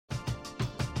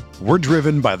We're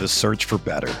driven by the search for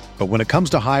better. But when it comes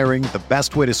to hiring, the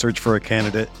best way to search for a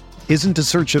candidate isn't to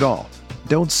search at all.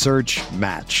 Don't search,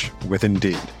 match with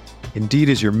Indeed. Indeed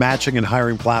is your matching and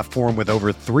hiring platform with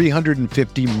over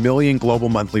 350 million global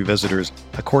monthly visitors,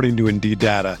 according to Indeed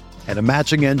data, and a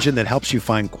matching engine that helps you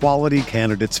find quality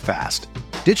candidates fast.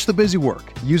 Ditch the busy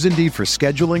work. Use Indeed for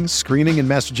scheduling, screening, and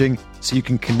messaging so you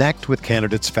can connect with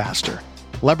candidates faster.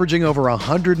 Leveraging over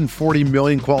 140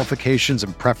 million qualifications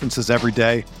and preferences every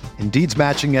day, Indeed's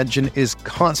matching engine is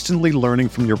constantly learning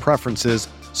from your preferences,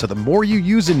 so the more you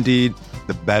use Indeed,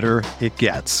 the better it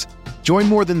gets. Join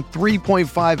more than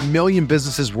 3.5 million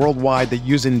businesses worldwide that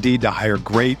use Indeed to hire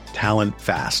great talent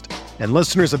fast. And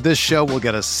listeners of this show will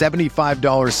get a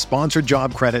 $75 sponsored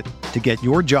job credit to get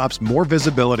your jobs more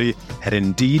visibility at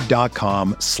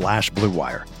Indeed.com/Blue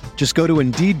Wire. Just go to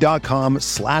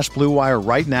Indeed.com/Blue Wire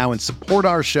right now and support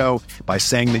our show by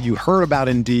saying that you heard about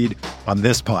Indeed on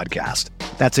this podcast.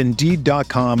 That's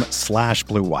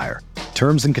Indeed.com/Blue Wire.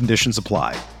 Terms and conditions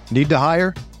apply. Need to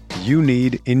hire? You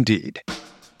need Indeed.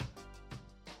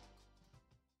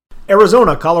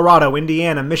 Arizona, Colorado,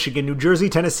 Indiana, Michigan, New Jersey,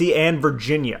 Tennessee, and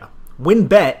Virginia.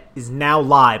 WynnBET is now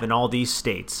live in all these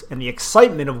states, and the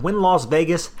excitement of Wynn Las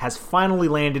Vegas has finally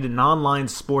landed in online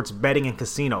sports betting and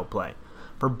casino play.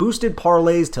 For boosted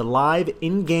parlays to live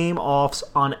in-game offs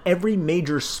on every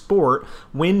major sport,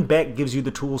 WynnBET gives you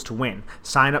the tools to win.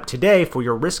 Sign up today for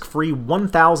your risk-free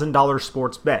 $1,000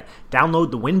 sports bet. Download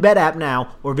the WynnBET app now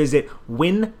or visit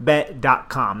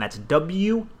wynnbet.com. That's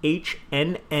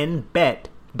WHNN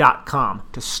bet.com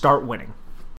to start winning.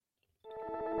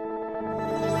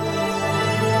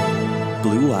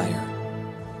 Blue Wire.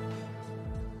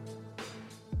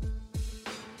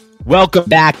 Welcome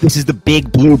back. This is the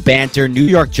Big Blue Banter New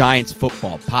York Giants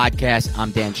football podcast. I'm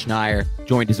Dan Schneier,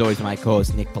 joined as always by my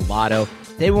co-host Nick Pilato.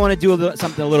 Today we want to do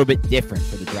something a little bit different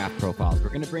for the draft profiles. We're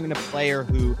going to bring in a player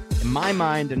who, in my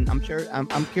mind, and I'm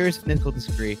curious if Nick will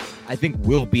disagree, I think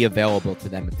will be available to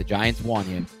them if the Giants want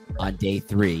him on day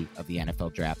 3 of the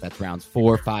NFL draft. That's rounds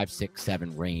 4, 5, 6,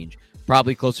 7 range.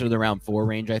 Probably closer to the round 4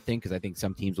 range, I think, because I think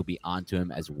some teams will be onto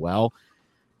him as well.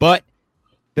 But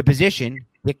the position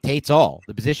dictates all.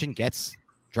 The position gets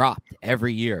dropped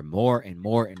every year, more and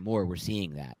more and more. We're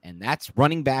seeing that. And that's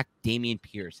running back Dameon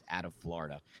Pierce out of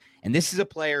Florida. And this is a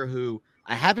player who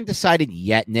I haven't decided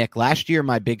yet, Nick. Last year,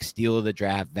 my big steal of the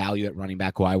draft value at running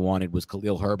back who I wanted was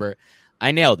Khalil Herbert.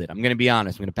 I nailed it. I'm going to be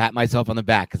honest. I'm going to pat myself on the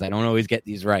back because I don't always get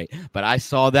these right. But I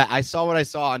saw what I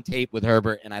saw on tape with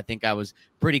Herbert, and I think I was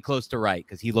pretty close to right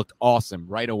because he looked awesome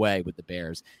right away with the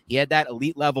Bears. He had that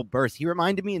elite level burst. He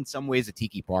reminded me in some ways of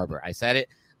Tiki Barber. I said it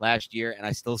last year, and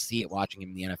I still see it watching him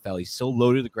in the NFL. He's so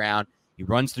low to the ground. He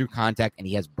runs through contact, and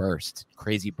he has burst,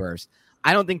 crazy burst.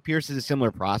 I don't think Pierce is a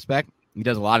similar prospect. He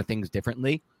does a lot of things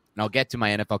differently, and I'll get to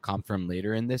my NFL comp from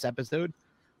later in this episode.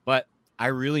 But I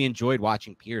really enjoyed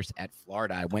watching Pierce at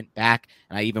Florida. I went back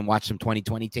and I even watched some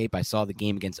 2020 tape. I saw the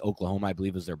game against Oklahoma, I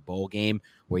believe it was their bowl game,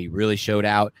 where he really showed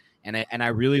out. And I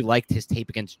really liked his tape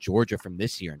against Georgia from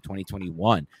this year in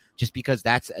 2021, just because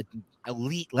that's an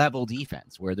elite level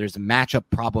defense where there's matchup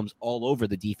problems all over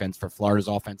the defense for Florida's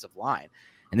offensive line.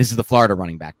 And this is the Florida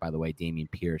running back, by the way,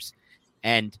 Dameon Pierce.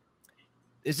 And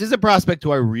this is a prospect who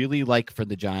I really like for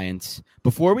the Giants.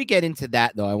 Before we get into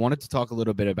that, though, I wanted to talk a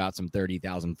little bit about some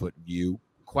 30,000-foot view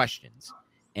questions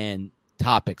and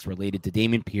topics related to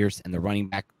Dameon Pierce and the running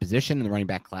back position and the running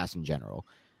back class in general,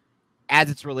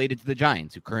 as it's related to the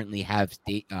Giants, who currently have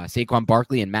Saquon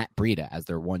Barkley and Matt Breida as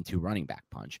their 1-2 running back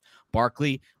punch.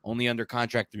 Barkley only under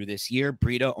contract through this year.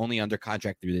 Breida only under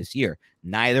contract through this year.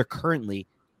 Neither currently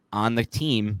on the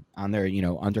team on their,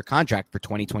 under contract for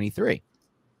 2023.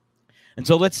 And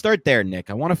so let's start there, Nick.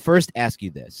 I want to first ask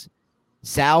you this.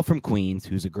 Sal from Queens,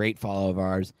 who's a great follower of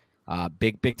ours,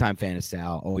 big time fan of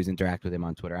Sal, always interact with him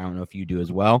on Twitter. I don't know if you do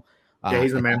as well. Yeah,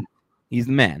 he's the man. He's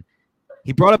the man.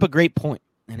 He brought up a great point,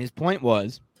 and his point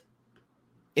was,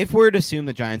 if we're to assume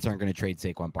the Giants aren't going to trade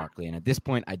Saquon Barkley, and at this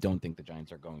point, I don't think the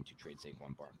Giants are going to trade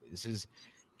Saquon Barkley. This is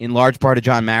in large part a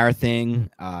John Mara thing.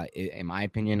 In my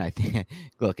opinion, I think,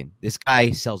 this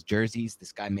guy sells jerseys.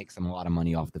 This guy makes them a lot of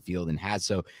money off the field and has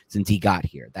so since he got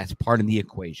here. That's part of the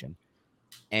equation.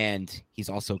 And he's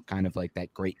also kind of like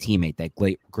that great teammate, that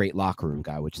great locker room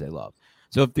guy, which they love.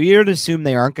 So if we were to assume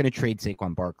they aren't going to trade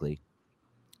Saquon Barkley,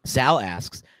 Sal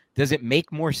asks, does it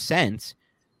make more sense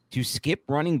to skip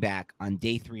running back on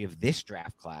day 3 of this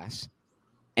draft class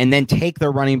and then take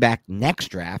their running back next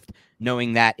draft,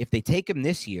 knowing that if they take him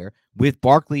this year, with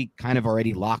Barkley kind of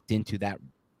already locked into that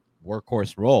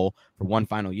workhorse role for one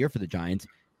final year for the Giants,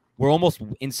 we're almost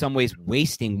in some ways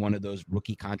wasting one of those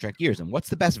rookie contract years. And what's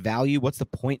the best value? What's the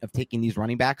point of taking these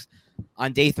running backs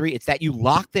on day 3? It's that you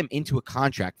lock them into a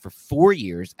contract for 4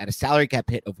 years at a salary cap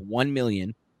hit of $1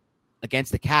 million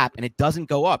against the cap, and it doesn't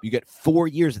go up. You get 4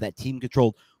 years of that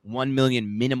team-controlled $1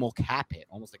 million minimal cap hit,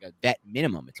 almost like a vet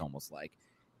minimum, it's almost like.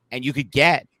 And you could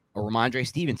get a Ramondre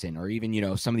Stevenson, or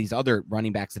even, some of these other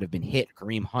running backs that have been hit,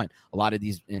 Kareem Hunt, a lot of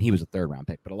these, and he was a 3rd-round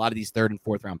pick, but a lot of these 3rd and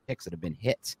 4th-round picks that have been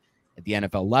hits at the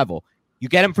NFL level, you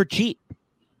get them for cheap.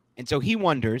 And so he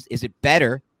wonders, is it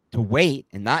better to wait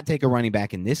and not take a running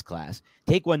back in this class,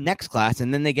 take one next class,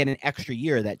 and then they get an extra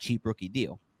year of that cheap rookie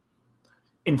deal?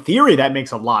 In theory, that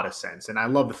makes a lot of sense. And I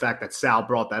love the fact that Sal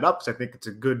brought that up, because I think it's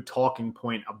a good talking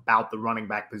point about the running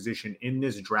back position in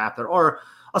this draft. There are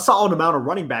a solid amount of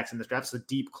running backs in this draft. It's a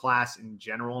deep class in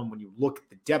general. And when you look at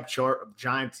the depth chart of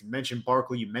Giants, you mentioned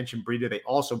Barkley, you mentioned Breida. They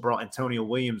also brought Antonio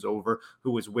Williams over,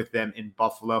 who was with them in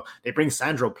Buffalo. They bring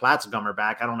Sandro Platzgummer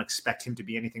back. I don't expect him to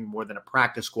be anything more than a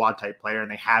practice squad type player.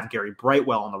 And they have Gary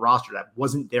Brightwell on the roster. That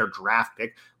wasn't their draft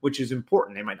pick, which is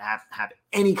important. They might have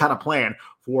any kind of plan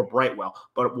for Brightwell.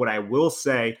 But what I will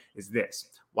say is this.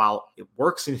 While it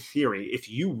works in theory, if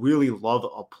you really love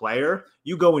a player,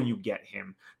 you go and you get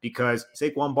him, because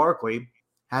Saquon Barkley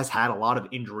has had a lot of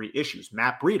injury issues.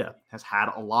 Matt Breida has had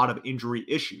a lot of injury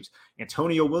issues.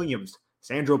 Antonio Williams,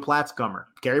 Sandro Platzgummer,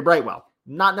 Gary Brightwell,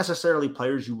 not necessarily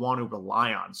players you want to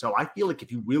rely on. So I feel like if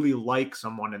you really like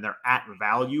someone and they're at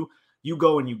value, you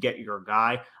go and you get your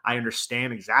guy. I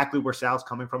understand exactly where Sal's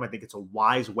coming from. I think it's a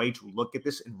wise way to look at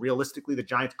this. And realistically, the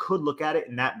Giants could look at it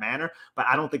in that manner, but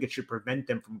I don't think it should prevent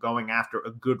them from going after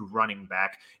a good running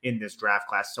back in this draft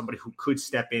class, somebody who could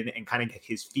step in and kind of get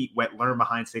his feet wet, learn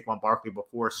behind Saquon Barkley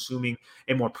before assuming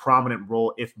a more prominent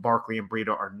role if Barkley and Breida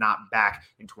are not back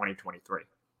in 2023.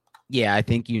 Yeah, I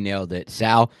think you nailed it,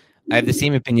 Sal. I have the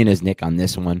same opinion as Nick on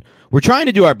this one. We're trying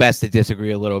to do our best to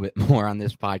disagree a little bit more on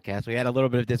this podcast. We had a little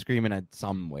bit of disagreement in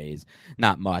some ways,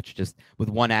 not much, just with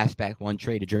one aspect, one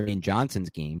trade of Jermaine Johnson's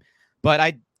game. But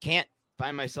I can't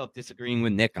find myself disagreeing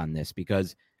with Nick on this,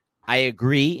 because I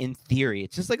agree in theory.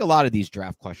 It's just like a lot of these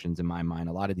draft questions in my mind,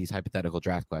 a lot of these hypothetical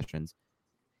draft questions.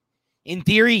 In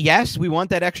theory, yes, we want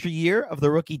that extra year of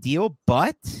the rookie deal,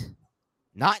 but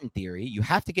not in theory. You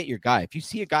have to get your guy. If you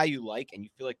see a guy you like and you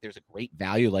feel like there's a great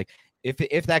value, like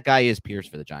if that guy is Pierce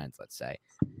for the Giants, let's say,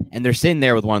 and they're sitting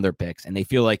there with one of their picks and they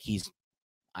feel like he's,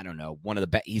 I don't know, one of the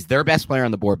best, he's their best player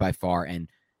on the board by far, and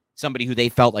somebody who they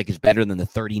felt like is better than the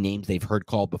 30 names they've heard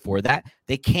called before that,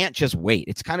 they can't just wait.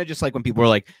 It's kind of just like when people are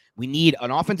like, we need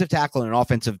an offensive tackle and an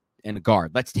offensive and a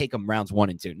guard. Let's take them rounds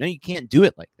 1 and 2. No, you can't do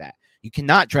it like that. You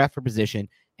cannot draft for position.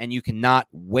 And you cannot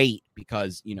wait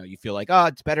because, you feel like, oh,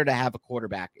 it's better to have a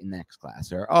quarterback in next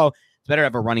class, or, oh, it's better to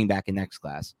have a running back in next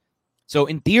class. So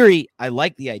in theory, I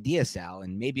like the idea, Sal,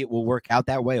 and maybe it will work out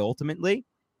that way ultimately.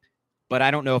 But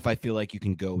I don't know if I feel like you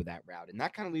can go that route. And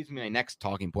that kind of leads me to my next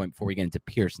talking point before we get into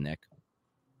Pierce, Nick.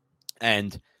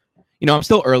 And, I'm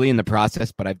still early in the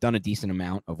process, but I've done a decent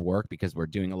amount of work because we're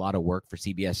doing a lot of work for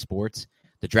CBS Sports.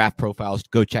 The draft profiles,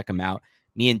 go check them out.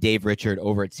 Me and Dave Richard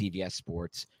over at CBS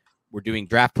Sports. We're doing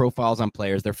draft profiles on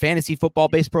players. They're fantasy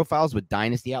football-based profiles with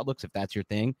dynasty outlooks, if that's your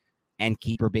thing, and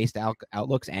keeper-based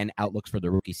outlooks and outlooks for the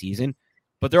rookie season.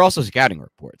 But they're also scouting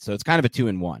reports. So it's kind of a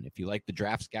 2-in-1. If you like the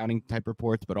draft scouting type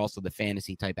reports, but also the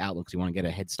fantasy type outlooks, you want to get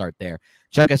a head start there,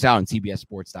 check us out on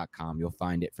cbssports.com. You'll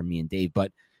find it from me and Dave.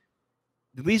 But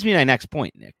it leads me to my next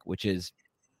point, Nick, which is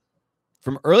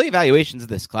from early evaluations of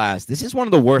this class, this is one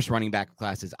of the worst running back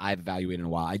classes I've evaluated in a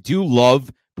while. I do love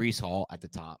Breece Hall at the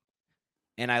top.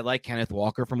 And I like Kenneth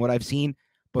Walker from what I've seen.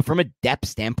 But from a depth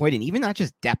standpoint, and even not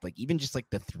just depth, like even just like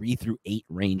the 3 through 8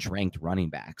 range ranked running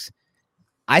backs,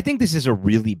 I think this is a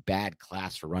really bad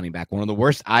class for running back. One of the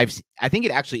worst I think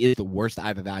it actually is the worst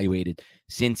I've evaluated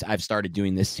since I've started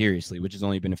doing this seriously, which has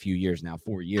only been a few years now,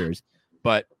 4 years.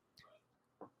 But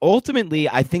ultimately,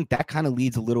 I think that kind of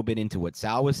leads a little bit into what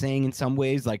Sal was saying in some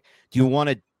ways. Like, do you want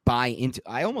to buy into,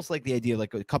 I almost like the idea,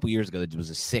 like a couple years ago, that it was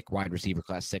a sick wide receiver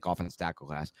class, sick offensive tackle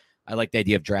class. I like the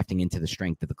idea of drafting into the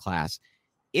strength of the class.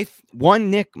 If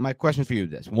one, Nick, my question for you is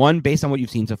this. One, based on what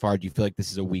you've seen so far, do you feel like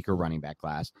this is a weaker running back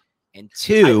class? And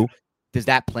two, does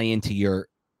that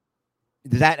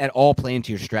at all play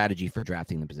into your strategy for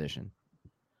drafting the position?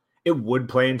 It would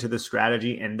play into the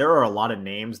strategy, and there are a lot of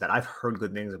names that I've heard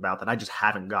good things about that I just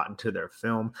haven't gotten to their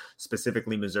film,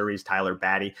 specifically Missouri's Tyler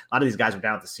Batty. A lot of these guys are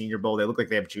down at the Senior Bowl. They look like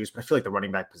they have juice, but I feel like the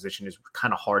running back position is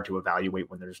kind of hard to evaluate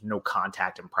when there's no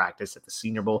contact in practice at the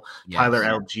Senior Bowl. Yes. Tyler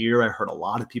Algier, I heard a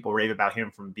lot of people rave about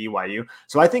him from BYU.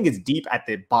 So I think it's deep at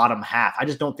the bottom half. I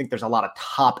just don't think there's a lot of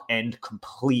top-end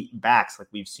complete backs like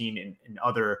we've seen in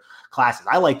other classes.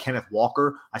 I like Kenneth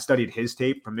Walker. I studied his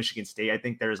tape from Michigan State. I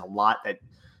think there's a lot that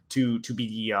to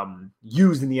be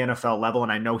used in the NFL level.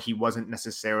 And I know he wasn't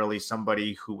necessarily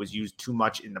somebody who was used too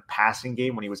much in the passing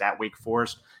game when he was at Wake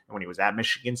Forest and when he was at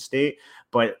Michigan State.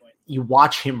 But you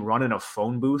watch him run in a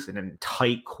phone booth and in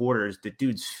tight quarters, the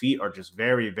dude's feet are just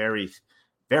very, very,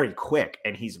 very quick.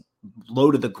 And he's low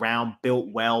to the ground, built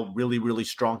well, really, really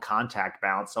strong contact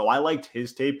balance. So I liked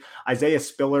his tape. Isaiah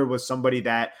Spiller was somebody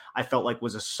that I felt like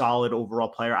was a solid overall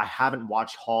player. I haven't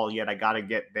watched Hall yet. I got to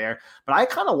get there, but I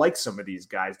kind of like some of these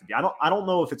guys. I don't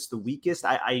know if it's the weakest.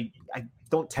 I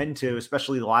don't tend to,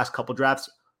 especially the last couple drafts,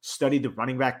 study the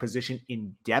running back position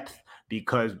in depth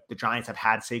because the Giants have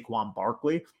had Saquon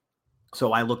Barkley.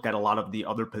 So I looked at a lot of the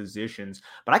other positions,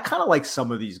 but I kind of like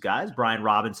some of these guys. Brian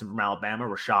Robinson from Alabama,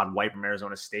 Rachaad White from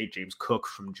Arizona State, James Cook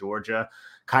from Georgia,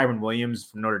 Kyren Williams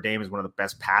from Notre Dame is one of the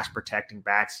best pass protecting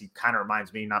backs. He kind of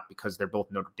reminds me, not because they're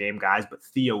both Notre Dame guys, but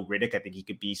Theo Riddick. I think he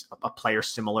could be a player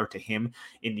similar to him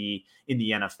in the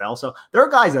NFL. So there are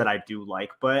guys that I do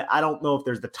like, but I don't know if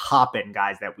there's the top end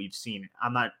guys that we've seen.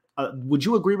 I'm not, would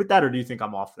you agree with that? Or do you think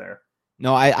I'm off there?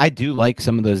 No, I do like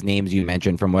some of those names you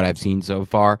mentioned from what I've seen so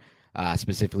far.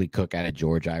 Specifically Cook out of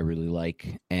Georgia, I really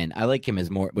like, and I like him as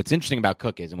more. What's interesting about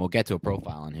Cook is, and we'll get to a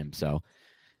profile on him, so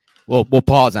we'll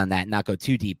pause on that and not go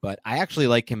too deep. But I actually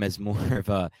like him as more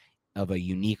of a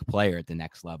unique player at the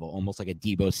next level, almost like a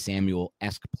Deebo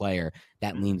Samuel-esque player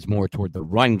that leans more toward the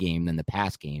run game than the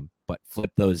pass game, but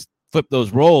flip those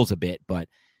roles a bit, but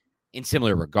in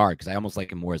similar regard, because I almost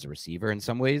like him more as a receiver in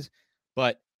some ways.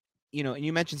 But and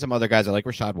you mentioned some other guys. I like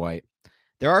Rachaad White.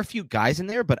 There are a few guys in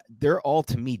there, but they're all,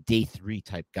 to me, day 3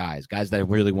 type guys that I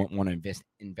really won't want to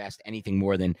invest anything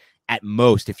more than, at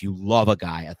most, if you love a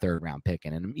guy, a 3rd-round pick.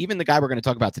 And even the guy we're going to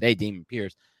talk about today, Dameon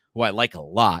Pierce, who I like a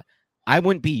lot, I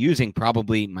wouldn't be using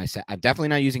probably I'm definitely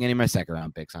not using any of my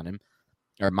 2nd-round picks on him,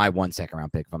 or my 1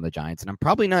 2nd-round pick from the Giants. And I'm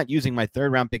probably not using my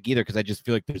 3rd-round pick either because I just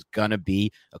feel like there's going to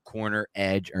be a corner,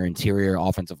 edge, or interior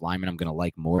offensive lineman I'm going to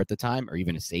like more at the time, or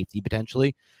even a safety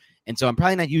potentially. And so I'm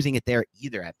probably not using it there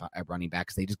either at running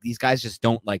backs. These guys just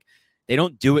don't they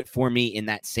don't do it for me in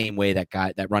that same way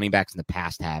that running backs in the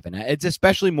past have. And it's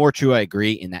especially more true, I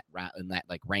agree, in that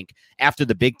rank after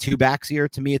the big 2 backs here.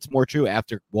 To me, it's more true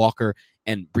after Walker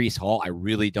and Breece Hall. I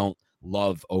really don't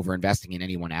love over investing in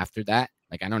anyone after that.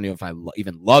 I don't know if I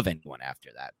even love anyone after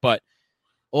that. But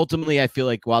ultimately, I feel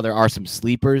like while there are some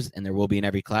sleepers, and there will be in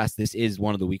every class, this is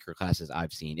one of the weaker classes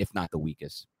I've seen, if not the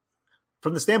weakest.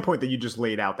 From the standpoint that you just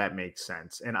laid out, that makes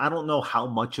sense. And I don't know how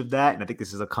much of that, and I think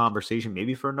this is a conversation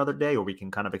maybe for another day, or we can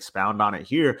kind of expound on it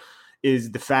here,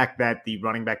 is the fact that the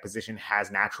running back position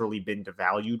has naturally been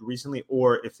devalued recently,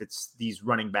 or if it's these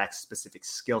running back specific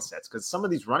skill sets. Because some of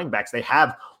these running backs, they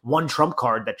have one trump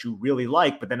card that you really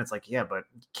like, but then it's like, yeah, but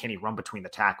can he run between the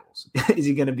tackles? Is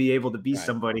he going to be able to be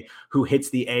somebody who hits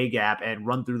the A gap and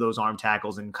run through those arm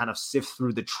tackles and kind of sift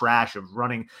through the trash of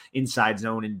running inside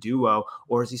zone and duo?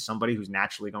 Or is he somebody who's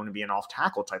naturally going to be an off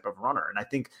tackle type of runner? And I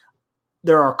think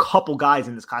there are a couple guys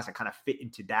in this class that kind of fit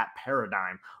into that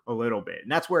paradigm a little bit.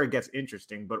 And that's where it gets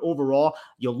interesting. But overall,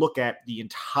 you'll look at the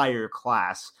entire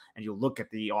class and you'll look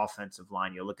at the offensive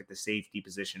line. You'll look at the safety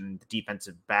position, the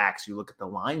defensive backs. You look at the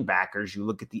linebackers. You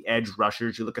look at the edge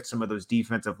rushers. You look at some of those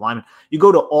defensive linemen. You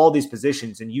go to all these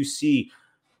positions and you see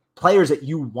players that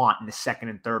you want in the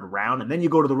 2nd and 3rd round. And then you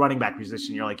go to the running back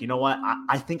position. You're like, you know what?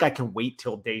 I think I can wait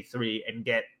till day 3 and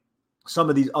get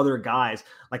some of these other guys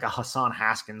like a Hassan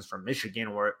Haskins from Michigan,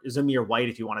 or Zamir White,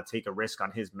 if you want to take a risk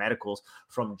on his medicals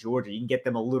from Georgia. You can get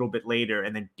them a little bit later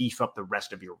and then beef up the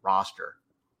rest of your roster.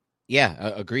 Yeah,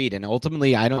 agreed. And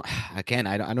ultimately, I don't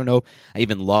know. I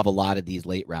even love a lot of these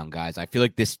late round guys. I feel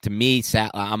like this, to me,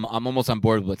 I'm almost on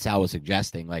board with what Sal was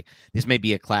suggesting. This may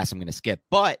be a class I'm going to skip,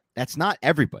 but that's not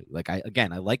everybody.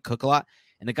 I like Cook a lot.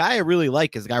 And the guy I really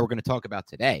like is the guy we're going to talk about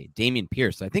today, Dameon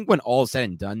Pierce. So I think when all is said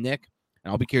and done, Nick,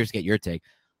 and I'll be curious to get your take,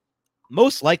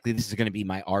 most likely this is going to be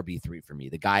my RB3 for me,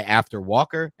 the guy after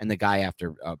Walker and the guy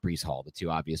after Breece Hall, the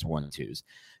 2 obvious 1-2s,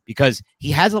 because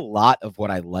he has a lot of what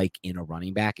I like in a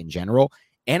running back in general,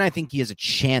 and I think he has a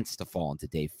chance to fall into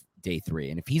day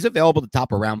 3. And if he's available to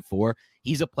top around 4,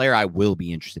 he's a player I will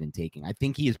be interested in taking. I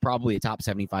think he is probably a top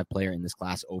 75 player in this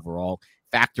class overall,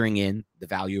 factoring in the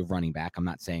value of running back. I'm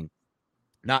not saying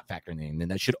not factoring in, and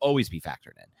that should always be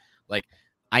factored in. Like,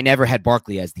 I never had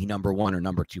Barkley as the number 1 or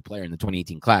number 2 player in the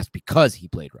 2018 class because he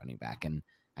played running back, and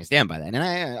I stand by that. And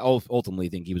I ultimately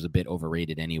think he was a bit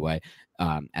overrated anyway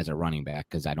as a running back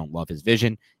because I don't love his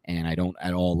vision and I don't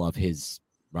at all love his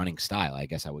running style, I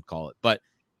guess I would call it. But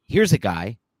here's a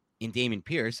guy in Dameon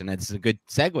Pierce, and this is a good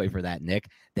segue for that, Nick,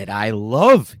 that I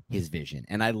love his vision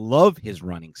and I love his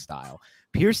running style.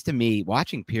 Pierce, to me,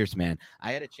 watching Pierce, man,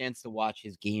 I had a chance to watch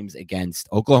his games against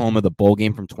Oklahoma, the bowl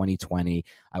game from 2020.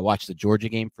 I watched the Georgia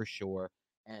game for sure.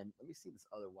 And let me see this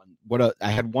other one.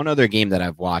 I had one other game that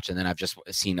I've watched, and then I've just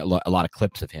seen a lot of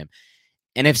clips of him.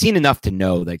 And I've seen enough to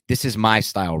know that this is my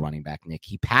style running back, Nick.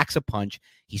 He packs a punch.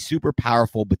 He's super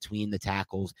powerful between the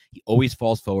tackles. He always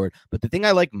falls forward. But the thing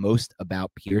I like most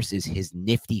about Pierce is his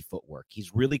nifty footwork.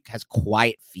 He's really has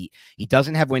quiet feet. He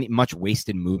doesn't have much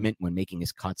wasted movement when making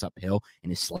his cuts uphill in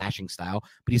his slashing style.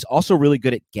 But he's also really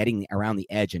good at getting around the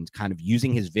edge and kind of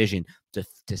using his vision to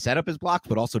set up his blocks,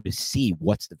 but also to see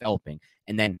what's developing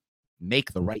and then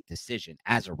make the right decision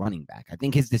as a running back. I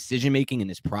think his decision-making and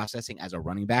his processing as a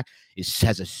running back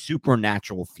has a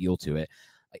supernatural feel to it.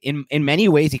 In many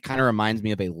ways, he kind of reminds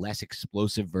me of a less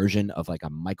explosive version of like a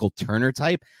Michael Turner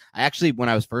type. I actually, when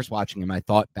I was first watching him, I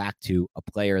thought back to a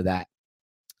player that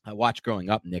I watched growing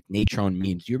up, Nick, Natrone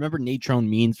Means. Do you remember Natrone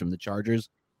Means from the Chargers?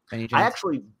 I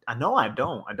actually, no, I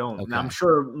don't. Okay. I'm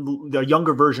sure the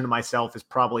younger version of myself is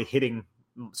probably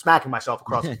smacking myself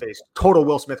across the face. Total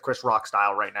Will Smith, Chris Rock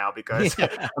style right now because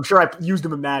I'm sure I used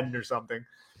him in Madden or something.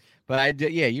 But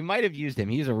you might have used him.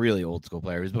 He's a really old school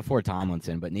player. He was before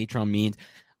Tomlinson, but Natrone Means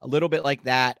a little bit like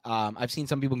that. I've seen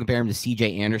some people compare him to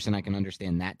CJ Anderson. I can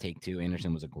understand that take too.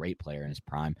 Anderson was a great player in his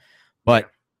prime,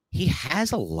 but he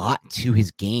has a lot to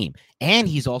his game, and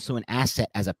he's also an asset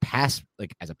as a pass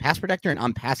protector and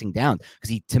on passing down.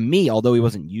 Because to me, although he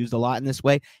wasn't used a lot in this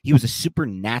way, he was a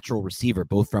supernatural receiver,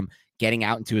 both from getting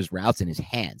out into his routes and his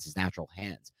natural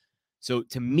hands. So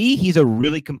to me, he's a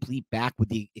really complete back with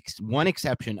the one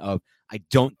exception of I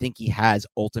don't think he has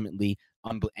ultimately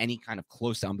any kind of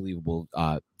close to unbelievable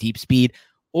deep speed,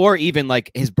 or even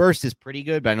like his burst is pretty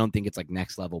good, but I don't think it's like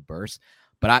next level burst.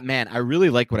 But I really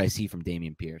like what I see from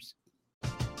Dameon Pierce.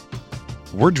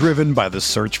 We're driven by the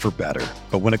search for better.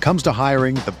 But when it comes to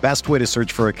hiring, the best way to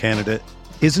search for a candidate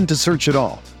isn't to search at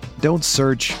all. Don't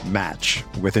search, match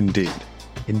with Indeed.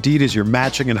 Indeed is your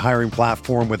matching and hiring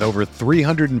platform with over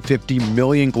 350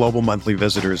 million global monthly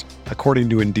visitors, according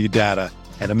to Indeed data,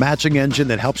 and a matching engine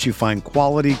that helps you find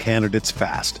quality candidates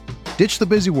fast. Ditch the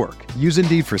busy work. Use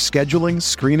Indeed for scheduling,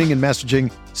 screening, and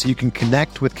messaging so you can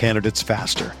connect with candidates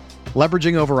faster.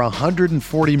 Leveraging over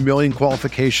 140 million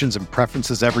qualifications and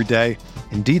preferences every day,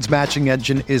 Indeed's matching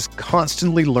engine is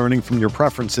constantly learning from your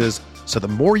preferences, so the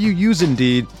more you use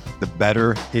Indeed, the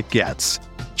better it gets.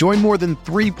 Join more than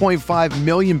 3.5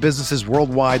 million businesses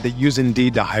worldwide that use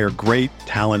Indeed to hire great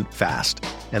talent fast.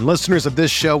 And listeners of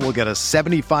this show will get a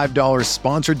 $75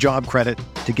 sponsored job credit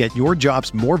to get your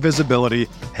jobs more visibility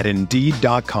at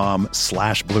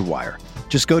Indeed.com/Blue Wire.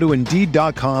 Just go to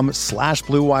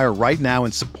Indeed.com/Blue Wire right now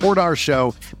and support our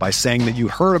show by saying that you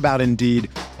heard about Indeed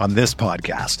on this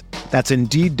podcast. That's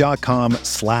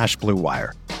Indeed.com/Blue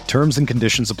Wire. Terms and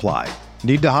conditions apply.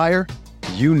 Need to hire?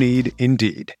 You need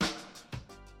Indeed.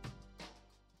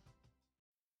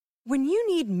 When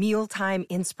you need mealtime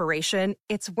inspiration,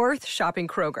 it's worth shopping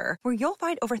Kroger, where you'll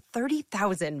find over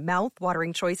 30,000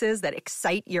 mouth-watering choices that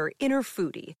excite your inner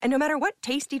foodie. And no matter what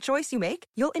tasty choice you make,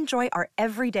 you'll enjoy our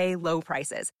everyday low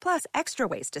prices, plus extra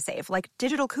ways to save, like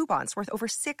digital coupons worth over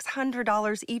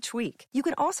 $600 each week. You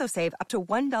can also save up to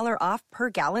 $1 off per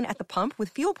gallon at the pump with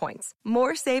fuel points.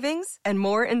 More savings and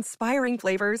more inspiring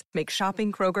flavors make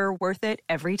shopping Kroger worth it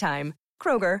every time.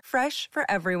 Kroger, fresh for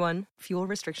everyone. Fuel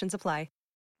restrictions apply.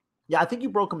 Yeah, I think you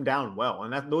broke him down well,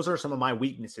 and those are some of my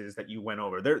weaknesses that you went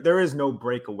over. There is no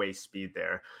breakaway speed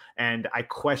there, and I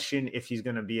question if he's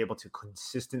going to be able to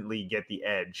consistently get the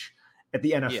edge at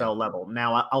the NFL level.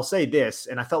 Now, I'll say this,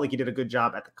 and I felt like he did a good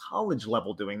job at the college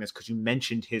level doing this because you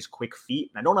mentioned his quick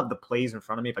feet, and I don't have the plays in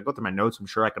front of me. If I go through my notes, I'm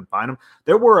sure I can find them.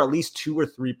 There were at least 2 or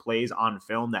 3 plays on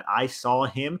film that I saw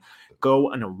him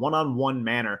go in a one-on-one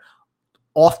manner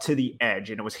off to the edge,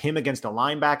 and it was him against a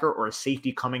linebacker or a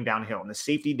safety coming downhill. And the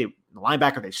safety, the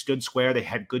linebacker, they stood square, they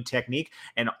had good technique,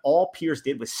 and all Pierce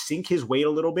did was sink his weight a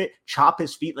little bit, chop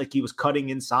his feet like he was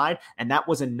cutting inside, and that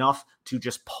was enough to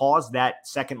just pause that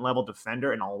second-level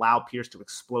defender and allow Pierce to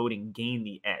explode and gain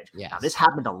the edge. Yes. Now, this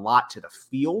happened a lot to the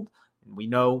field. We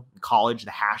know in college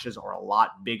the hashes are a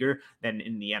lot bigger than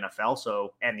in the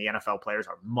NFL. And the NFL players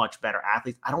are much better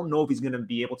athletes. I don't know if he's going to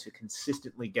be able to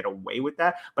consistently get away with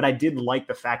that, but I did like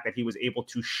the fact that he was able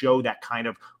to show that kind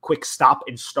of quick stop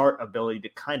and start ability to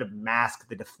kind of mask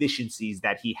the deficiencies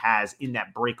that he has in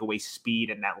that breakaway speed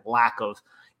and that lack of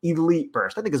elite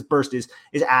burst. I think his burst is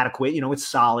adequate. It's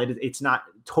solid. It's not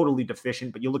totally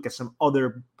deficient, but you look at some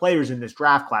other players in this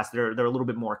draft class, they're a little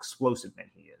bit more explosive than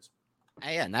he is.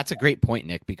 Yeah, and that's a great point,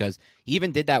 Nick, because he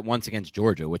even did that once against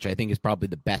Georgia, which I think is probably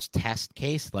the best test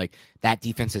case. Like, that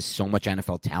defense has so much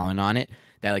NFL talent on it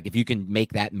that, like, if you can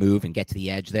make that move and get to the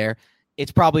edge there,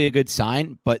 it's probably a good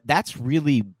sign. But that's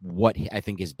really what I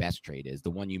think his best trait is,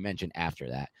 the one you mentioned after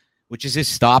that, which is his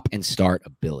stop and start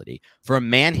ability. For a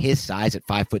man his size at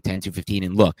 5'10", 215,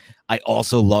 and look, I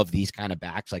also love these kind of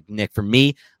backs. Like, Nick, for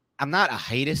me, I'm not a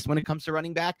heightist when it comes to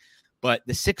running back, but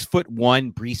the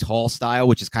 6'1" Breece Hall style,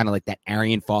 which is kind of like that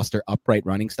Arian Foster upright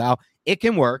running style, it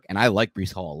can work. And I like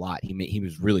Breece Hall a lot. He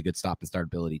was really good stop and start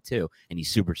ability too, and he's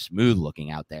super smooth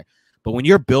looking out there. But when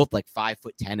you're built like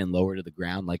 5'10" and lower to the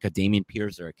ground, like a Dameon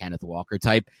Pierce or a Kenneth Walker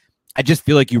type, I just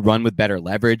feel like you run with better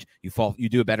leverage. You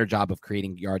do a better job of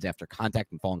creating yards after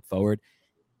contact and falling forward.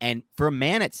 And for a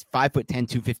man at 5'10",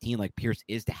 215, like Pierce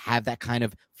is, to have that kind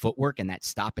of footwork and that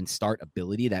stop and start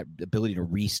ability, that ability to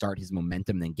restart his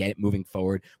momentum, then get it moving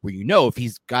forward, where if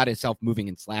he's got himself moving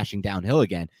and slashing downhill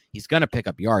again, he's going to pick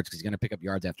up yards because he's going to pick up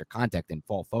yards after contact and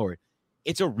fall forward.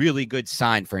 It's a really good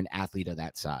sign for an athlete of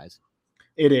that size.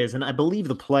 It is. And I believe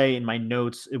the play in my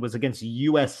notes, it was against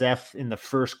USF in the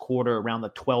first quarter around the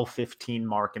 12-15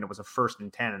 mark, and it was a 1st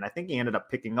and 10. And I think he ended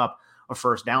up picking up a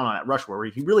first down on that rush where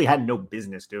he really had no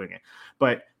business doing it.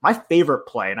 But my favorite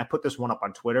play, and I put this one up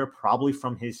on Twitter, probably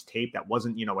from his tape, that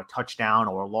wasn't, a touchdown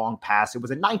or a long pass. It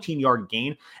was a 19-yard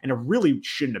gain, and it really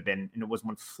shouldn't have been. And it was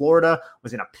when Florida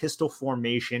was in a pistol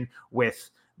formation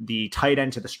with the tight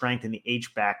end to the strength in the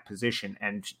H-back position.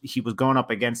 And he was going up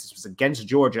against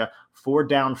Georgia, 4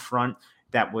 down front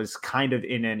that was kind of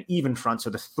in an even front.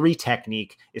 So the 3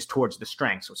 technique is towards the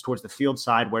strength. So it's towards the field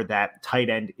side where that tight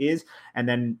end is. And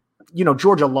then,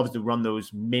 Georgia loves to run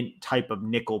those mint type of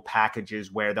nickel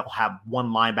packages where they'll have one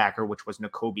linebacker, which was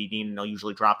Nakobe Dean, and they'll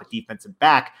usually drop a defensive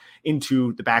back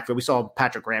into the backfield. We saw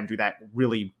Patrick Graham do that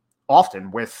really often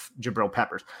with Jabril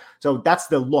Peppers. So that's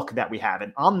the look that we have.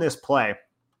 And on this play,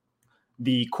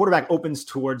 the quarterback opens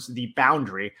towards the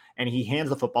boundary and he hands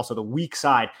the football, so the weak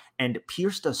side, and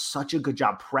Pierce does such a good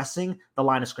job pressing the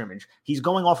line of scrimmage. He's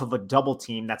going off of a double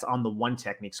team that's on the 1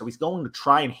 technique, so he's going to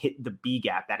try and hit the B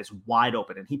gap that is wide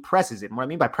open, and he presses it. And what I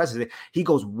mean by presses it, he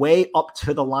goes way up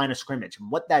to the line of scrimmage.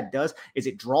 And what that does is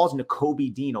it draws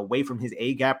Nakobe Dean away from his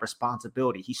A gap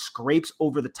responsibility. He scrapes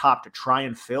over the top to try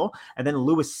and fill, and then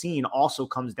Lewis Cine also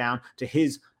comes down to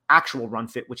his actual run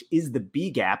fit, which is the B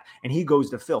gap, and he goes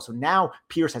to fill. So now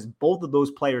Pierce has both of those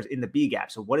players in the B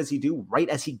gap. So what does he do? Right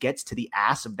as he gets to the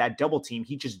ass of that double team,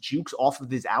 he just jukes off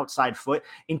of his outside foot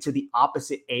into the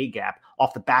opposite A gap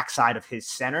off the backside of his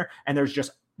center, and there's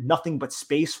just nothing but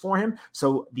space for him.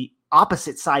 So the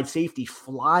opposite side safety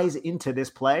flies into this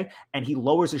play, and he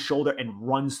lowers his shoulder and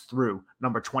runs through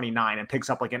number 29 and picks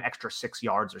up like an extra 6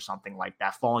 yards or something like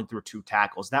that, falling through 2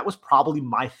 tackles. That was probably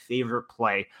my favorite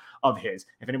play of his.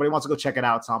 If anybody wants to go check it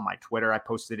out, it's on my Twitter. I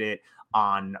posted it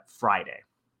on Friday.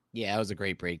 Yeah, that was a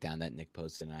great breakdown that Nick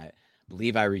posted, and I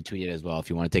believe I retweeted as well if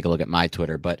you want to take a look at my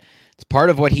Twitter. But it's part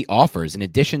of what he offers, in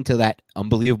addition to that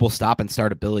unbelievable stop and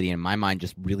start ability, in my mind,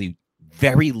 just really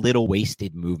very little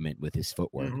wasted movement with his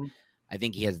footwork. Mm-hmm. I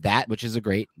think he has that, which is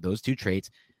those 2 traits.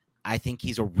 I think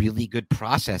he's a really good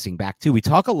processing back too. We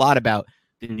talk a lot about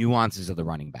the nuances of the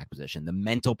running back position, the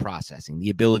mental processing, the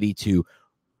ability to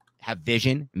have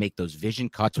vision, make those vision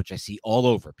cuts, which I see all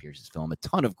over Pierce's film, a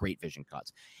ton of great vision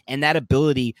cuts, and that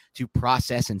ability to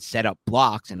process and set up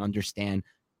blocks and understand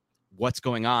what's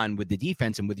going on with the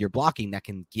defense and with your blocking that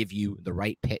can give you the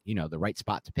right pit, the right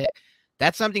spot to pick.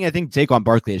 That's something I think Saquon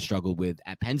Barkley has struggled with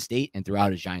at Penn State and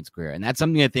throughout his Giants career. And that's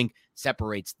something I think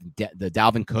separates the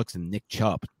Dalvin Cooks and Nick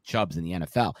Chubbs in the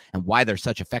NFL, and why they're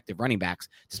such effective running backs,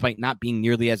 despite not being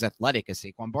nearly as athletic as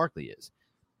Saquon Barkley is.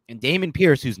 And Dameon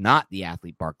Pierce, who's not the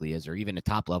athlete Barkley is, or even a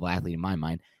top-level athlete in my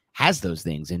mind, has those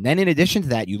things. And then in addition to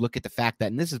that, you look at the fact that,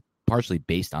 and this is partially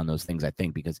based on those things, I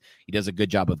think, because he does a good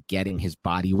job of getting his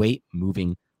body weight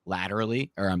moving laterally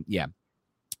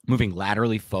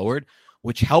forward,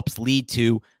 which helps lead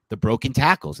to the broken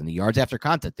tackles and the yards after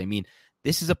contact. I mean,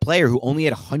 this is a player who only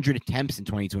had 100 attempts in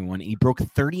 2021. He broke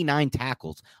 39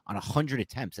 tackles on 100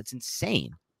 attempts. That's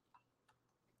insane.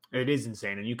 It is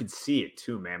insane, and you could see it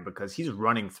too, man, because he's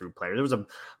running through players. There was a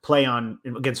play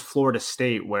against Florida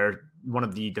State where one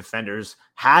of the defenders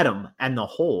had him and the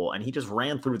hole, and he just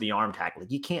ran through the arm tackle.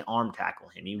 Like, you can't arm tackle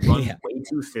him. He runs way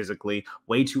too physically,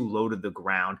 way too low to the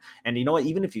ground. And you know what?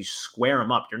 Even if you square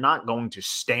him up, you're not going to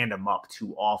stand him up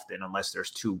too often unless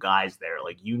there's two guys there.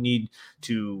 Like, you need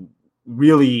to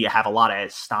really have a lot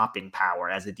of stopping power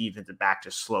as a defensive back to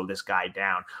slow this guy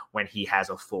down when he has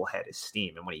a full head of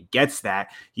steam. And when he gets that,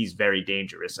 he's very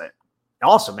dangerous.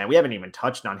 Also, man, we haven't even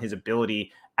touched on his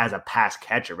ability as a pass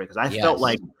catcher, because I felt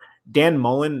like Dan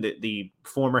Mullen, the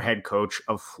former head coach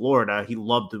of Florida, he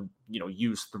loved to,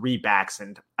 use three backs.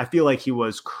 And I feel like he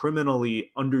was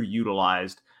criminally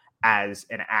underutilized as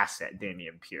an asset,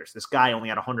 Dameon Pierce. This guy only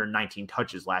had 119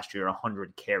 touches last year,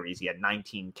 100 carries. He had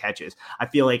 19 catches. I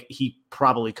feel like he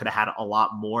probably could have had a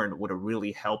lot more and would have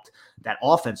really helped that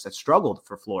offense that struggled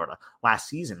for Florida last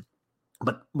season.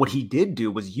 But what he did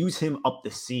do was use him up the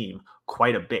seam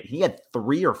quite a bit. He had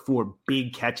 3 or 4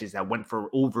 big catches that went for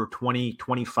over 20,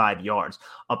 25 yards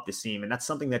up the seam. And that's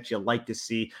something that you like to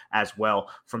see as well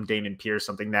from Dameon Pierce,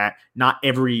 something that not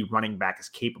every running back is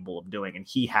capable of doing. And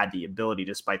he had the ability,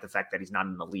 despite the fact that he's not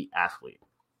an elite athlete.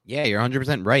 Yeah, you're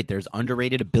 100% right. There's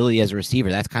underrated ability as a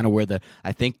receiver. That's kind of where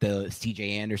I think the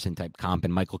CJ Anderson type comp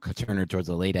and Michael Turner towards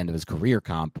the late end of his career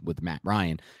comp with Matt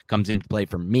Ryan comes into play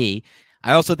for me.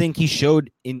 I also think he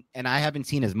showed and I haven't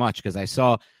seen as much because I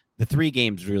saw the 3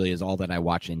 games really is all that I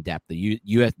watched in depth. The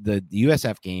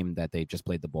USF game that they just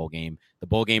played, the bowl game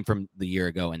from the year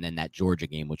ago, and then that Georgia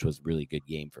game, which was a really good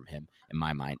game from him in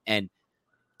my mind. And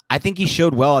I think he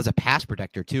showed well as a pass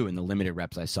protector too in the limited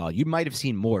reps I saw. You might have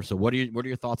seen more. So what are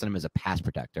your thoughts on him as a pass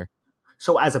protector?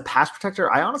 So as a pass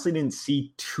protector, I honestly didn't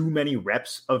see too many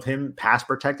reps of him pass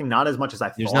protecting, not as much as I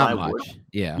thought I would.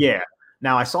 Yeah.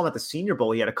 Now, I saw him at the Senior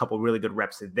Bowl. He had a couple really good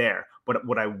reps there. But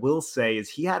what I will say is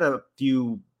he had a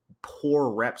few poor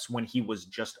reps when he was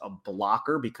just a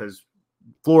blocker, because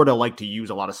Florida liked to use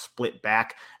a lot of split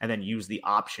back and then use the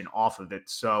option off of it.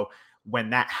 So when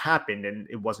that happened and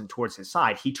it wasn't towards his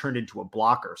side, he turned into a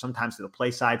blocker, sometimes to the play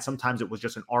side. Sometimes it was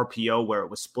just an RPO where it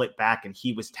was split back and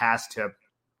he was tasked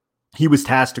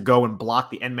to go and block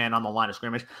the end man on the line of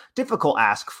scrimmage. Difficult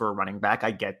ask for a running back.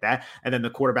 I get that. And then the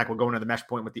quarterback would go into the mesh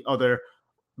point with the other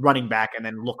running back and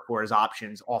then look for his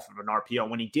options off of an RPO.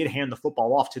 When he did hand the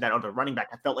football off to that other running back,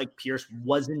 I felt like Pierce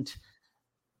wasn't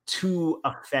too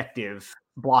effective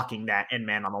blocking that end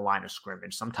man on the line of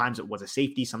scrimmage. Sometimes it was a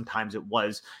safety. Sometimes it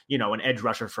was, an edge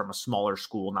rusher from a smaller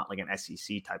school, not like an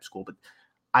SEC type school. But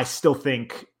I still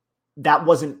think that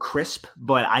wasn't crisp,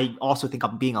 but I also think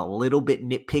I'm being a little bit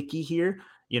nitpicky here,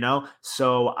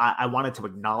 So I wanted to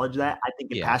acknowledge that. I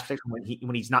think in pass protection,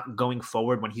 when he's not going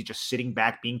forward, when he's just sitting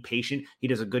back, being patient, he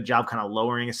does a good job kind of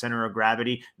lowering a center of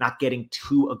gravity, not getting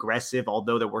too aggressive,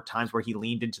 although there were times where he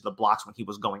leaned into the blocks when he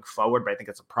was going forward, but I think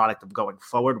it's a product of going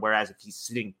forward, whereas if he's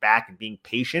sitting back and being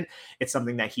patient, it's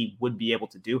something that he would be able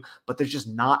to do, but there's just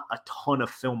not a ton of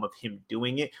film of him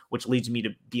doing it, which leads me to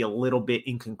be a little bit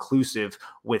inconclusive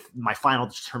with my final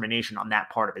determination on that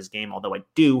part of his game, although I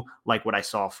do like what I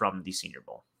saw from the Senior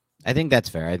Bowl. I think that's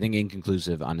fair. I think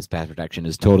inconclusive on his pass protection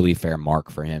is totally fair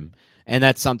mark for him. And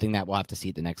that's something that we'll have to see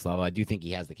at the next level. I do think he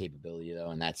has the capability,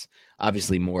 though, and that's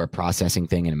obviously more a processing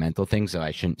thing and a mental thing, so I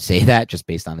shouldn't say that just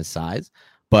based on his size.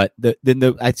 But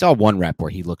I saw one rep where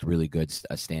he looked really good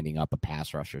standing up a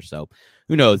pass rusher, so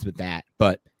who knows with that.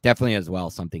 But definitely as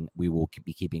well something we will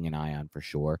be keeping an eye on for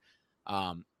sure.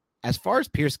 As far as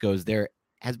Pierce goes, there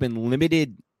has been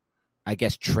limited, I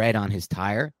guess, tread on his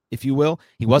tire, if you will.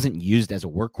 He wasn't used as a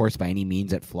workhorse by any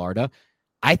means at Florida.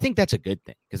 I think that's a good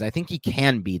thing because I think he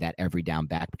can be that every down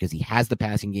back because he has the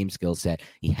passing game skill set,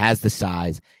 he has the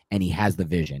size, and he has the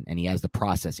vision, and he has the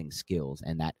processing skills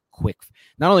and that quick,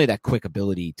 not only that quick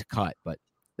ability to cut, but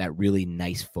that really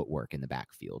nice footwork in the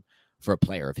backfield for a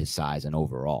player of his size and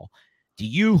overall. Do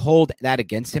you hold that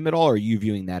against him at all, or are you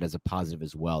viewing that as a positive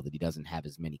as well, that he doesn't have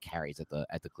as many carries at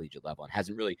the collegiate level and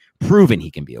hasn't really proven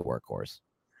he can be a workhorse?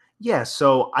 Yeah,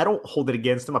 so I don't hold it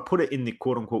against him. I put it in the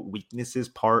quote-unquote weaknesses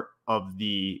part of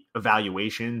the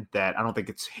evaluation that I don't think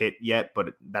it's hit yet,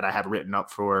 but that I have written up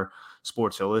for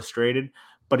Sports Illustrated.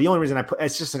 But the only reason I put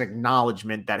it's just an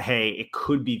acknowledgement that, hey, it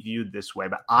could be viewed this way.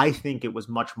 But I think it was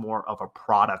much more of a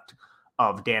product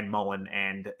of Dan Mullen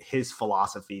and his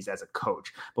philosophies as a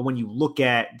coach. But when you look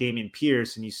at Dameon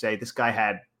Pierce and you say this guy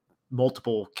had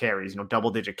multiple carries,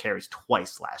 double-digit carries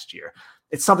twice last year,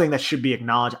 it's something that should be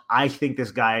acknowledged. I think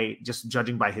this guy, just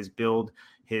judging by his build,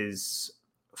 his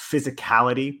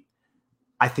physicality,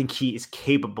 I think he is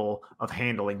capable of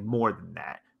handling more than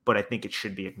that. but I think it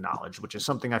should be acknowledged, which is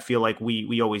something I feel like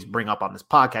we always bring up on this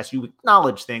podcast. You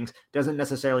acknowledge things doesn't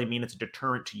necessarily mean it's a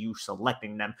deterrent to you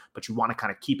selecting them, but you want to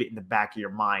kind of keep it in the back of your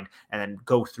mind and then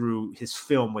go through his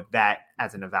film with that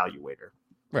as an evaluator.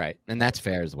 Right. And that's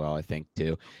fair as well, I think,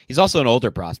 too. He's also an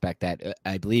older prospect that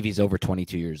I believe he's over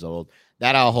 22 years old.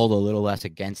 That I'll hold a little less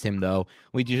against him, though.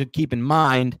 We should keep in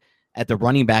mind at the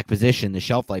running back position, the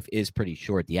shelf life is pretty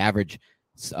short. The average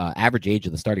age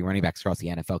of the starting running backs across the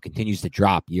NFL continues to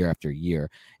drop year after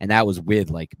year. And that was with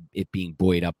like it being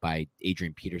buoyed up by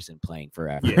Adrian Peterson playing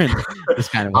forever. Yeah. This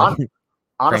kind of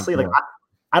honestly, like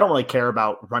I don't really care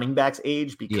about running backs'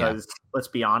 age because let's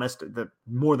be honest, the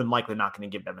more than likely not going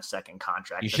to give them a second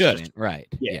contract. You shouldn't, right?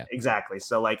 Yeah, exactly.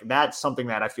 So like that's something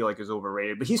that I feel like is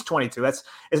overrated. But he's 22. It's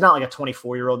not like a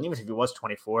 24-year-old. And even if he was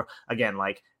 24, again,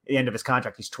 like at the end of his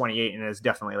contract, he's 28, and it's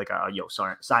definitely like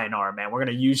sayonara, man. We're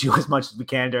going to use you as much as we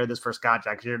can during this first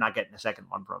contract because you're not getting a second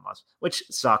one from us, which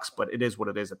sucks, but it is what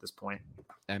it is at this point.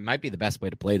 It might be the best way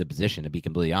to play the position, to be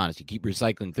completely honest. You keep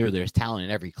recycling through. There's talent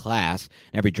in every class,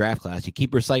 every draft class. You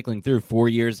keep recycling through 4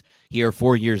 years here,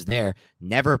 4 years there.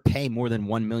 Never pay more than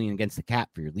 $1 million against the cap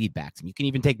for your lead backs. And you can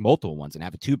even take multiple ones and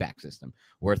have a 2-back system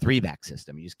or a 3-back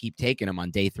system. You just keep taking them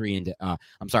on day 3 and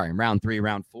in round 3,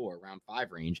 round 4, round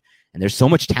 5 range. And there's so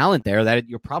much talent there that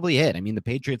you'll probably hit. I mean, the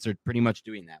Patriots are pretty much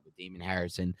doing that with Damien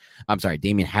Harris and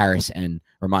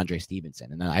Ramondre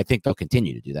Stevenson. And I think they'll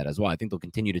continue to do that as well. I think they'll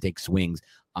continue to take swings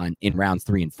in rounds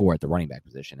 3 and 4 at the running back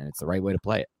position. And it's the right way to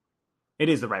play it. It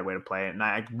is the right way to play it. And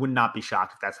I would not be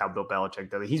shocked if that's how Bill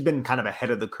Belichick does it. He's been kind of ahead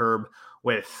of the curve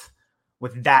with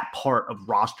that part of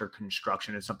roster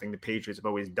construction. Is something the Patriots have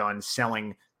always done,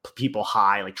 selling people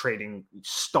high, like trading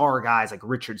star guys like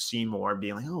Richard Seymour,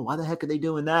 being like, oh, why the heck are they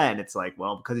doing that? And it's like,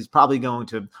 well, because he's probably going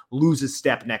to lose his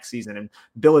step next season. And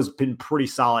Bill has been pretty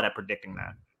solid at predicting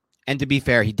that. And to be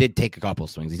fair, he did take a couple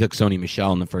of swings. He took Sony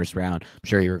Michel in the first round. I'm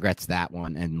sure he regrets that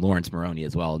one. And Lawrence Maroney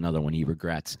as well, another one he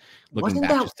regrets. Looking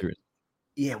back just through it.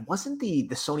 Yeah, wasn't the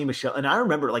Sony Michel? And I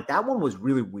remember like that one was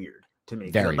really weird to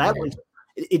me. Very weird.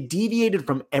 It deviated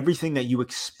from everything that you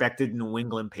expected New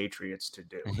England Patriots to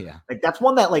do. Yeah. Like that's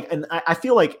one that like, and I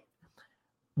feel like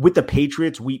with the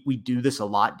Patriots, we do this a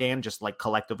lot, Dan, just like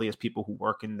collectively as people who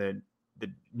work in the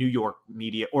New York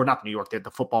media, or not New York,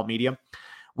 the football media.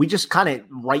 We just kind of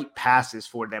write passes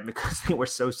for them because they were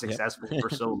so successful for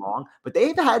so long, but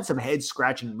they've had some head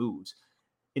scratching moves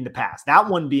in the past. That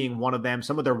one being one of them.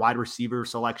 Some of their wide receiver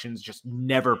selections just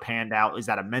never panned out. Is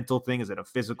that a mental thing? Is it a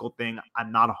physical thing?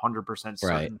 I'm not 100% certain.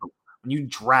 Right. But when you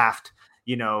draft,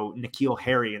 N'Keal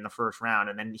Harry in the first round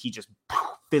and then he just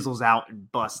fizzles out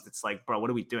and busts, it's like, bro, what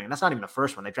are we doing? And that's not even the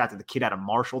first one. They drafted the kid out of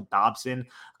Marshall, Dobson,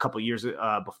 a couple of years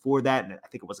before that. And I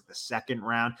think it was like the second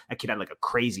round. That kid had like a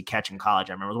crazy catch in college.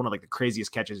 I remember it was one of like the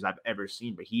craziest catches I've ever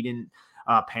seen, but he didn't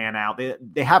pan out.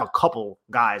 They have a couple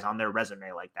guys on their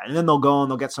resume like that. And then they'll go and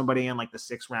they'll get somebody in like the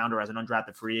 6th rounder as an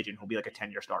undrafted free agent who'll be like a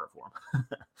 10-year starter for them.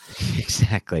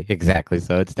 Exactly.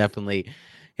 So it's definitely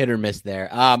hit or miss there.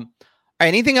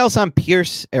 Anything else on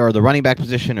Pierce or the running back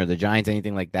position or the Giants,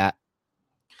 anything like that?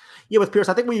 Yeah, with Pierce,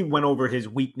 I think we went over his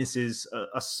weaknesses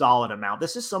a solid amount.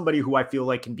 This is somebody who I feel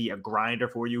like can be a grinder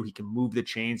for you. He can move the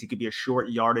chains. He could be a short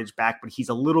yardage back, but he's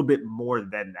a little bit more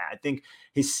than that. I think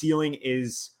his ceiling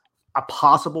is a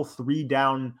possible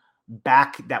 3-down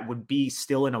back that would be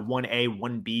still in a 1A,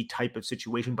 1B type of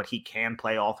situation, but he can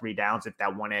play all 3 downs if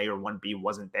that 1A or 1B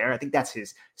wasn't there. I think that's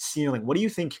his ceiling. What do you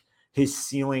think his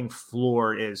ceiling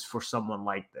floor is for someone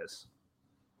like this?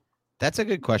 That's a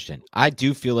good question. I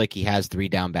do feel like he has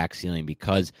 3-down back ceiling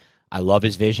because I love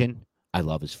his vision. I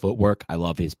love his footwork. I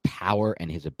love his power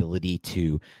and his ability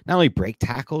to not only break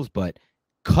tackles, but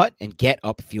cut and get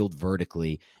upfield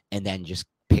vertically and then just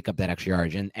pick up that extra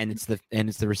yardage. And it's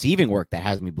the receiving work that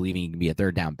has me believing he can be a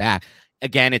 3rd-down back.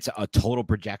 Again, it's a total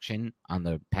projection on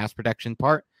the pass protection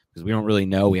part because we don't really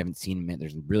know. We haven't seen him.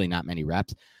 There's really not many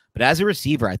reps. But as a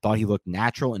receiver, I thought he looked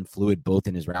natural and fluid both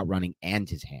in his route running and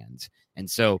his hands. And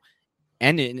so,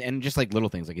 and just like little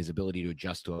things like his ability to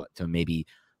adjust to maybe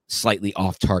slightly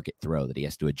off target throw that he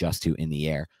has to adjust to in the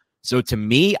air. So to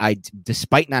me,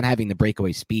 despite not having the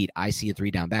breakaway speed, I see a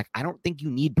 3-down back. I don't think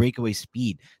you need breakaway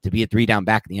speed to be a 3-down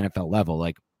back at the NFL level.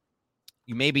 Like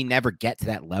you maybe never get to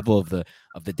that level of the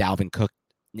Dalvin Cook,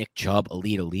 Nick Chubb,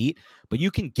 elite, but you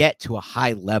can get to a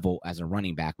high level as a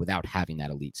running back without having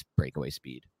that elite breakaway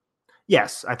speed.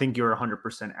 Yes, I think you're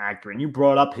 100% accurate. And you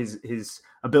brought up his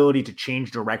ability to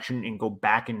change direction and go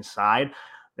back inside.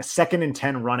 The 2nd and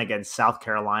 10 run against South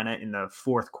Carolina in the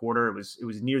 4th quarter, it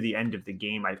was near the end of the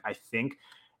game, I think.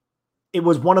 It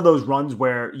was one of those runs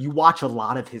where you watch a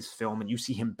lot of his film and you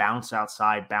see him bounce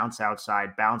outside. And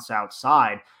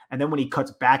then when he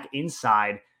cuts back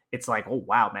inside, it's like, oh,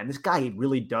 wow, man, this guy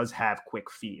really does have quick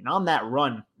feet. And on that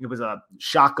run, it was a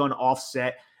shotgun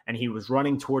offset, and he was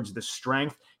running towards the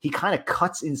strength. He kind of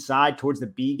cuts inside towards the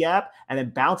B gap and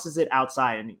then bounces it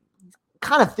outside. And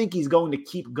kind of think he's going to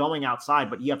keep going outside,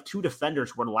 but you have two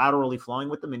defenders who are laterally flowing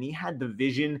with him, and he had the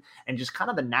vision and just kind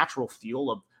of the natural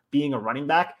feel of being a running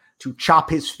back to chop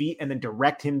his feet and then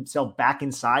direct himself back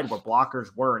inside where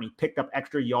blockers were. And he picked up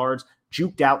extra yards,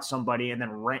 juked out somebody, and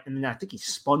then ran. And then I think he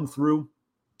spun through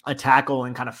a tackle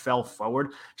and kind of fell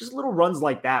forward. Just little runs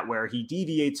like that where he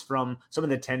deviates from some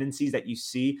of the tendencies that you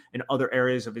see in other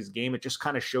areas of his game. It just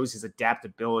kind of shows his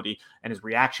adaptability and his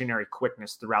reactionary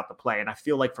quickness throughout the play. And I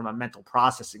feel like from a mental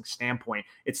processing standpoint,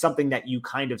 it's something that you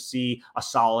kind of see a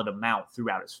solid amount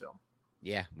throughout his film.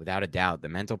 Yeah, without a doubt. The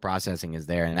mental processing is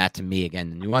there. And that, to me,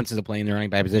 again, the nuances of playing the running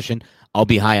back position, I'll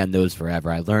be high on those forever.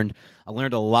 I learned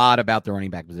a lot about the running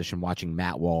back position watching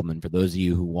Matt Waldman. For those of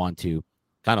you who want to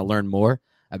kind of learn more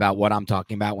about what I'm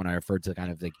talking about when I refer to kind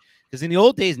of like, because in the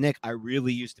old days, Nick, I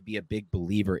really used to be a big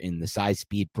believer in the size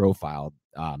speed profile.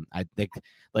 I think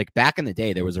like back in the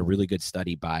day, there was a really good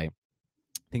study by, I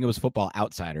think it was Football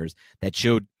Outsiders, that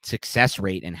showed success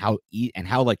rate and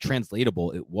how like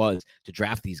translatable it was to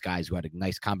draft these guys who had a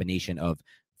nice combination of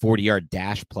 40-yard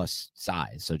dash plus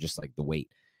size. So just like the weight.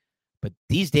 But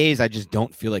these days, I just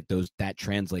don't feel like that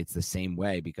translates the same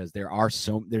way, because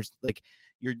there's like,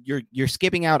 you're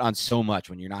skipping out on so much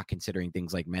when you're not considering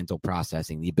things like mental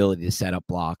processing, the ability to set up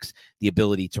blocks, the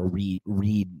ability to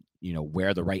read,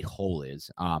 where the right hole is.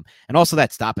 And also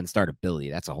that stop and start ability.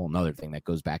 That's a whole nother thing that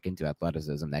goes back into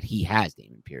athleticism that he has,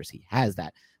 Dameon Pierce. He has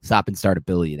that stop and start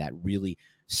ability, that really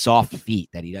soft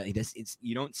feet that he does.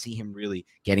 You don't see him really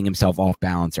getting himself off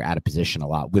balance or out of position a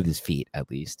lot with his feet, at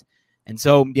least. And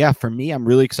so, yeah, for me, I'm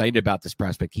really excited about this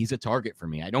prospect. He's a target for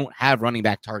me. I don't have running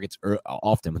back targets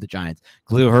often with the Giants.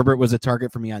 Khalil Herbert was a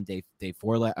target for me on day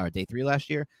 3 last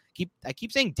year. I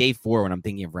keep saying day 4 when I'm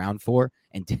thinking of round 4,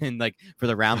 and then like for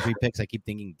the round 3 picks, I keep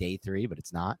thinking day 3, but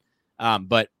it's not.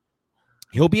 But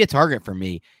he'll be a target for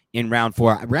me in round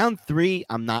 4. Round 3,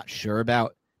 I'm not sure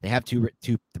about. They have two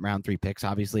round 3 picks,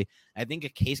 obviously. I think a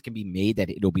case can be made that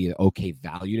it'll be an okay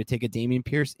value to take a Dameon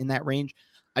Pierce in that range.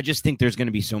 I just think there's going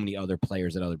to be so many other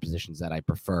players at other positions that I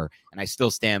prefer, and I still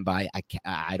stand by.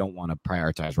 I don't want to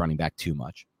prioritize running back too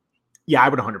much. Yeah, I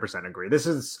would 100% agree. This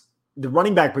is the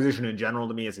running back position in general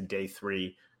to me is a day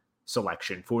 3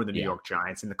 selection for the New York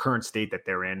Giants in the current state that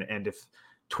they're in. And if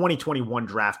 2021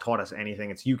 draft taught us anything,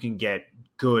 it's you can get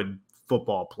good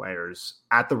football players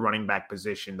at the running back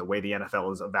position the way the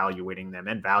NFL is evaluating them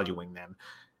and valuing them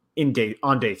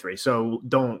on day 3. So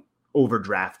don't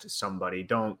overdraft somebody.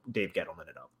 Don't Dave Gettleman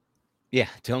it up. Yeah,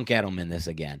 don't Gettleman this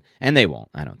again. And they won't.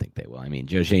 I don't think they will. I mean,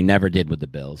 Joe Schoen never did with the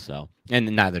Bills, so,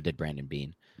 and neither did Brandon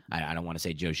Beane. I don't want to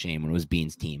say Joe Schoen when it was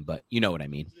Beane's team, but you know what I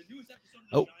mean.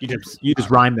 Oh, you just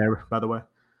rhymed there, by the way.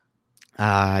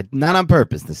 Not on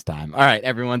purpose this time. All right,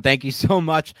 everyone. Thank you so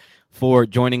much for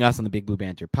joining us on the Big Blue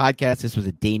Banter podcast. This was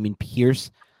a Dameon Pierce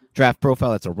draft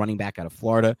profile. That's a running back out of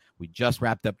Florida. We just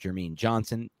wrapped up Jermaine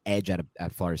Johnson, edge at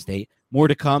Florida State. More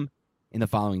to come in the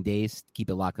following days. Keep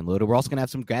it locked and loaded. We're also going to have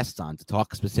some guests on to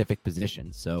talk specific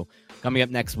positions. So coming up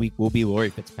next week will be Lori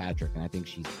Fitzpatrick, and I think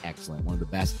she's excellent. One of the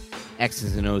best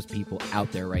X's and O's people out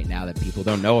there right now that people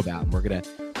don't know about. And we're going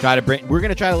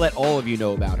to try to let all of you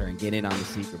know about her and get in on the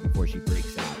secret before she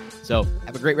breaks out. So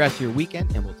have a great rest of your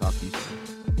weekend, and we'll talk to you soon.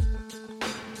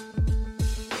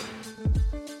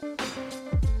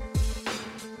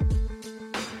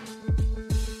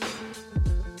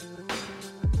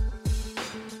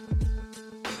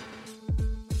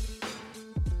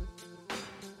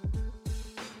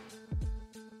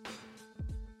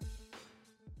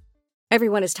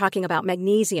 Everyone is talking about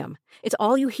magnesium. It's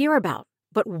all you hear about.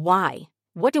 But why?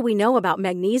 What do we know about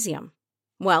magnesium?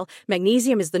 Well,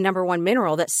 magnesium is the number one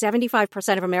mineral that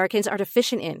 75% of Americans are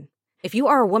deficient in. If you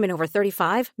are a woman over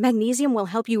 35, magnesium will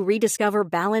help you rediscover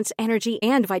balance, energy,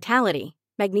 and vitality.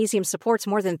 Magnesium supports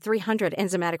more than 300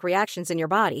 enzymatic reactions in your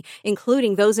body,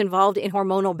 including those involved in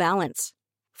hormonal balance.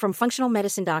 From functional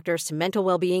medicine doctors to mental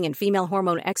well-being and female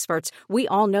hormone experts, we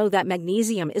all know that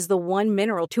magnesium is the one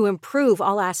mineral to improve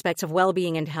all aspects of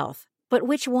well-being and health. But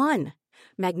which one?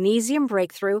 Magnesium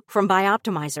Breakthrough from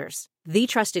Bioptimizers, the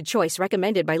trusted choice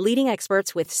recommended by leading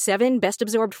experts with 7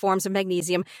 best-absorbed forms of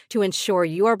magnesium to ensure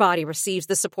your body receives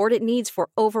the support it needs for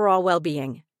overall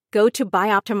well-being. Go to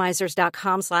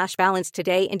bioptimizers.com/balance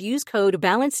today and use code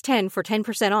BALANCE10 for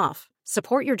 10% off.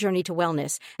 Support your journey to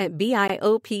wellness at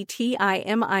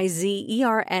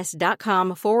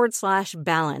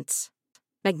bioptimizers.com/balance.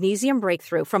 Magnesium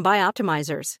Breakthrough from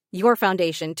Bioptimizers, your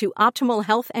foundation to optimal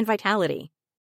health and vitality.